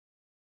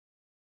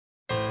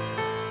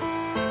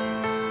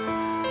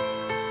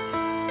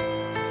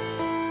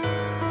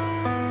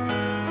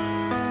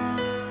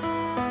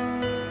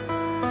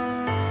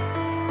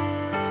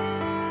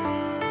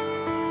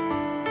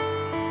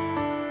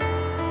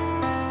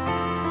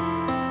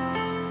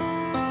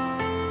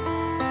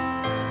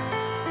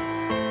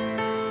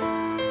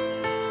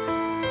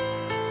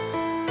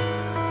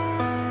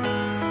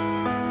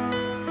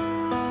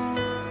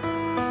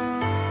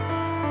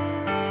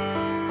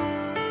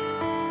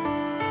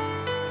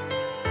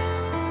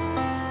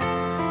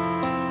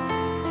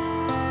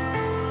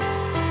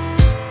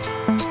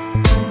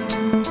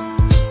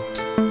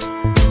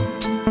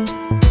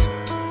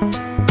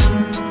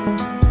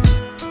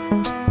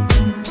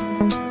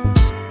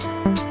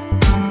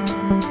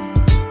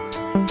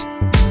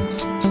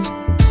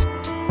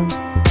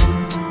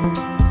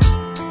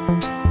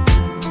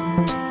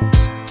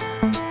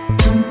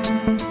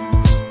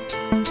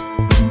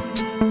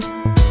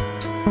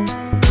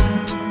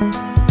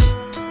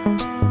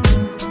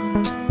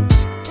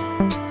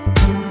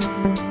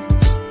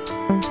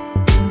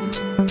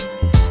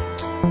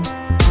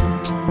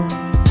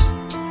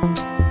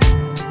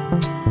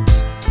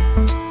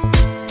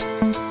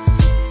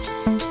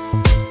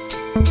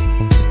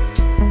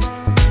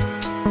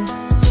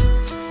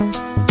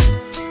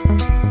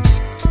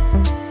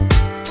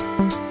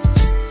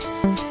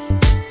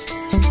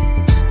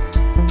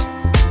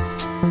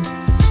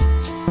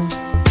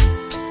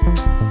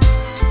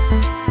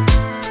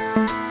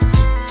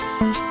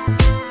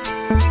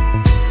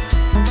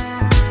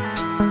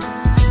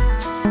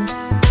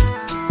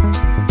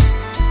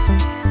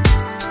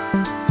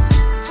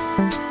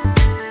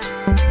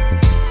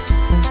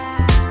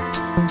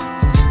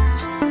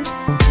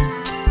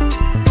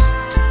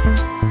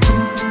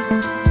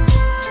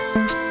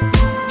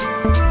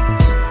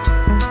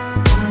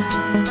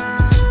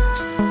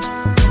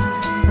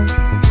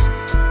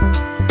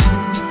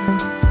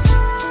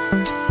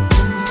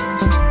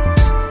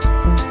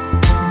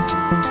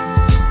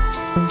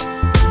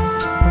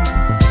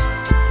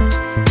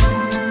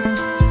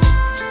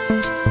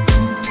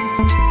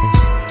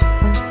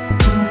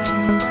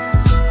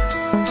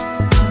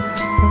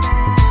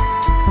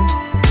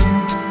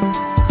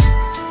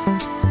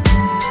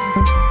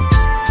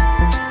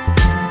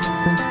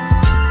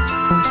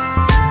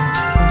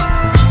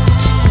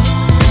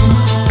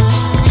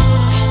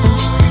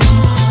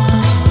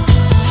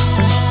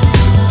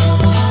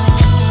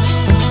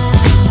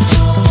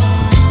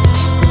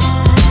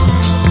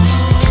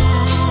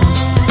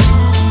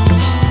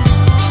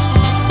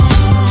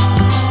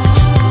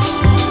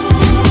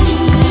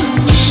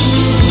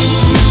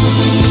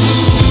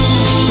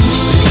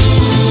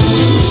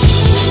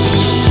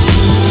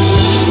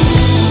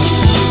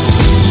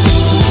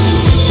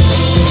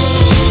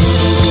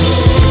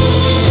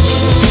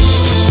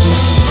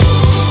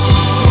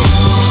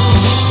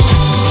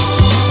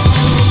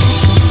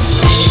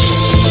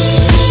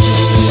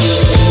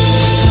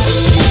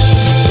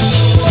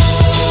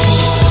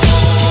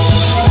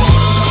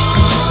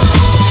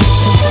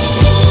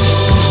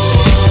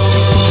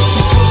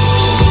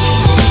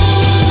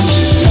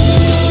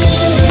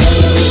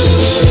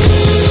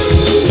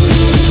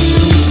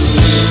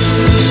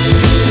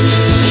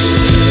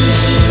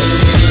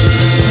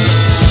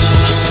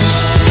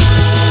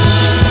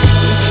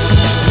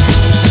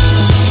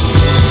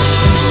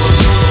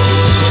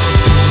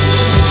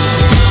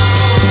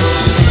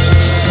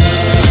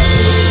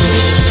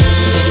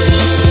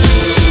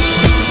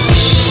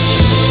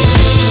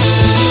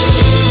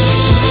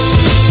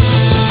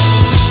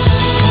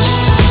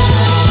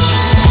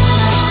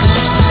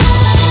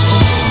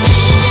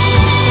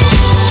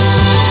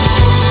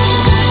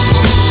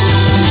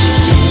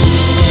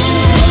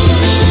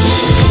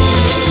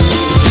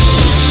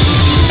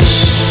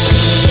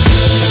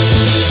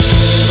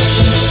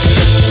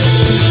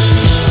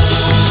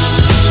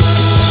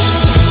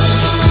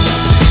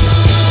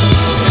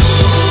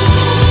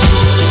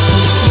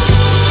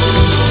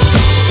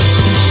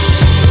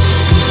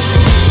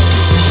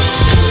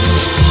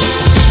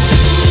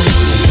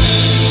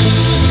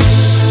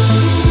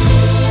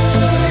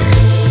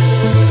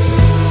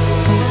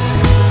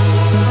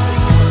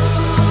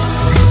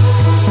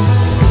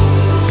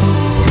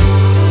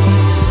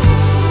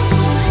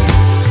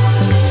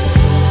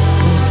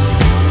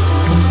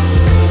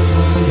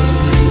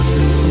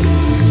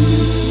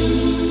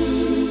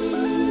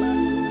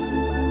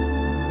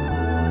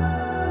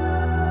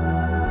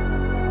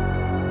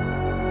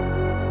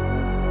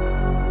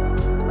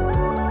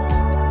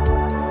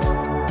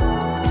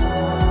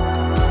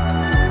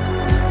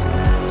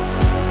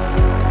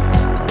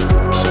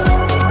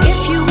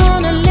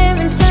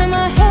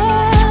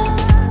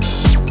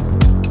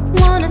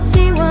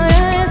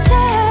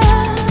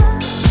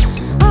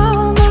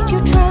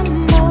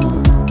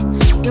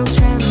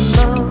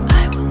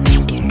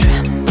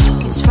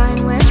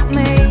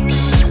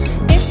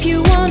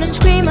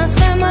scream, I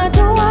slam my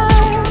door.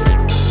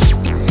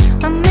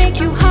 I make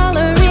you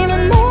holler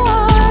even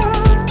more.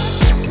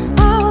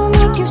 I will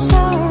make you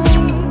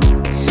sorry,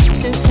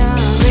 so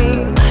sorry.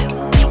 I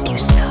will make you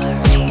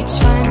sorry. It's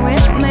fine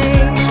with me.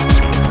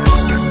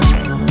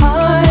 I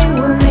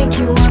will make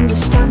you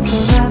understand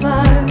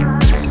forever.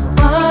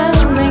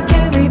 I'll make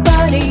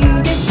everybody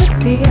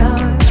disappear.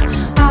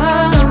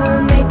 I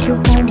will make you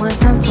hold my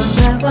hand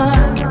forever,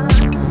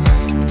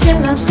 till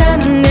I'm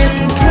standing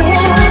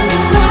clear.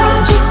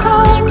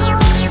 Magical,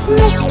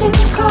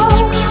 mystical,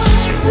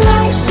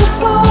 life's a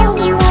ball.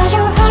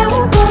 Never had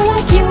a girl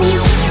like you.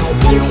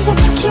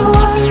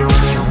 Insecure,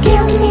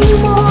 give me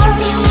more.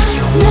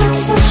 Not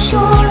so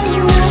sure,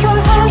 never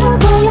had a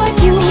girl like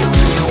you.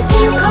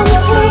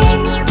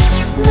 Incomplete,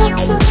 not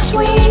so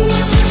sweet.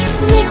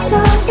 Miss a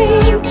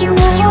beat,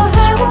 never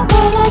had a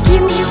girl like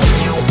you.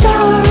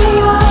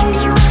 Starry-eyed,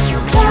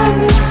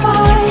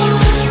 clarified,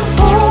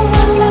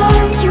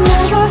 overnight,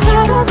 never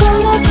had a girl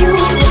like you.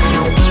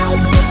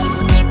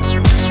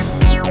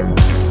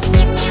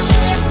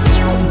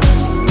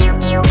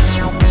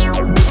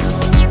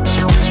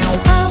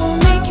 I will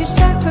make you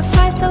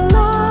sacrifice the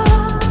lot.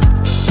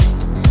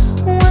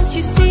 Once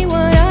you see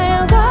what I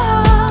have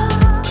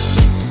got,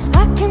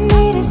 I can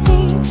be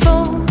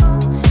deceitful,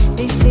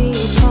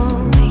 deceitful.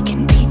 I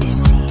can be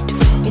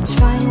deceitful. It's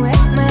fine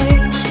with me.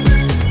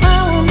 I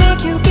will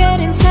make you get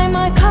inside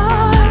my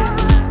car,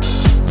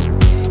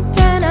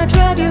 then I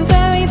drive you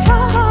very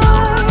far.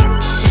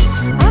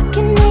 I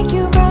can make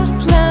you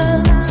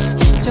breathless,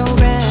 so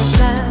breathless.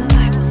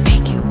 I will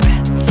make you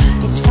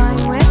breathless. It's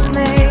fine with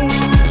me.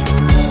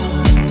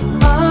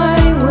 I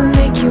will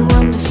make you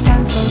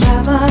understand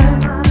forever.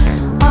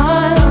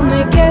 I'll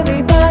make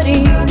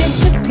everybody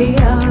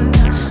disappear.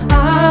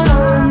 I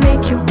will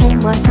make you hold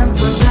my hand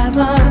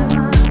forever,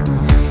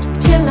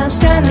 till I'm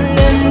standing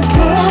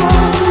clear.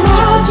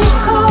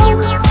 Magical,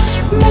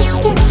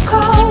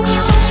 mystical,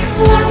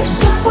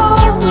 life's a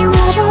ball.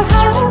 Never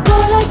had a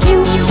girl like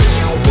you.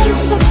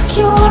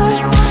 Insecure,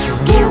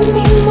 give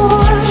me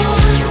more.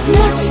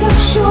 Not so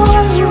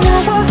sure,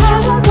 never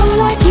had a girl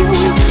like you.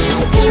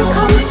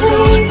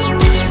 Incomplete,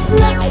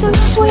 not so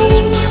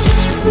sweet.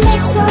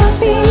 Miss a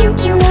beat,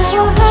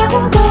 never had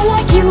a girl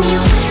like you.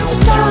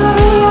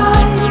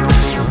 Starry-eyed,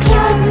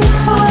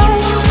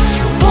 clarified,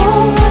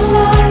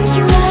 overnight,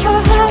 never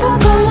had a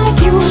girl like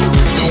you.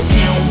 Tu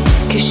sais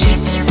que je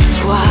te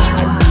vois,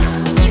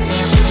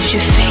 je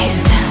fais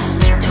ça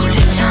tout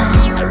le temps.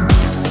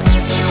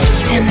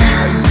 Tes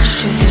mains,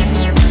 cheveux,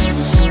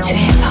 tu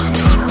es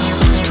partout,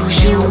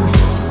 toujours.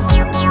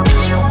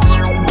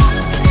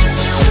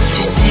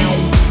 Tu sais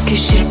que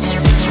je te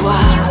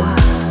vois,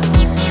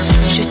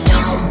 je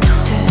tente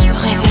de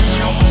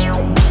révéler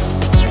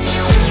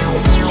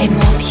les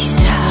mots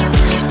bizarres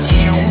que tu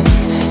veux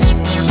me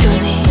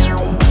donner.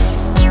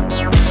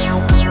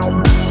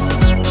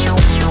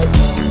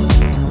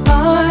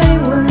 I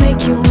will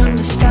make you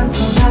understand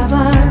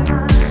forever.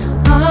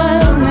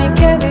 I'll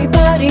make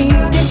everybody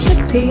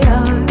disappear.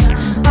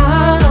 I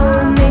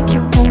will make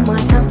you hold my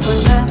hand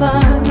forever,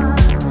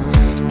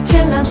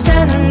 till I'm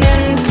standing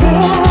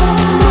clear.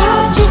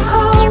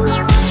 Magical,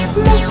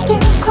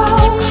 mystical,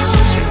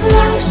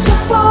 life's a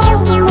ball.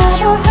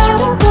 Never had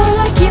a girl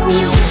like you.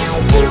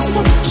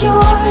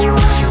 Insecure,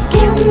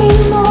 give me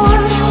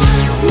more.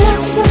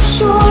 Not so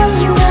sure,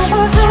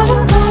 never had a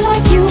girl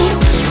like you.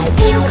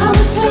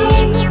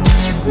 Incomplete,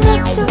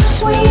 not so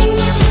sweet.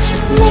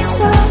 Miss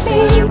a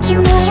beat,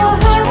 never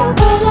had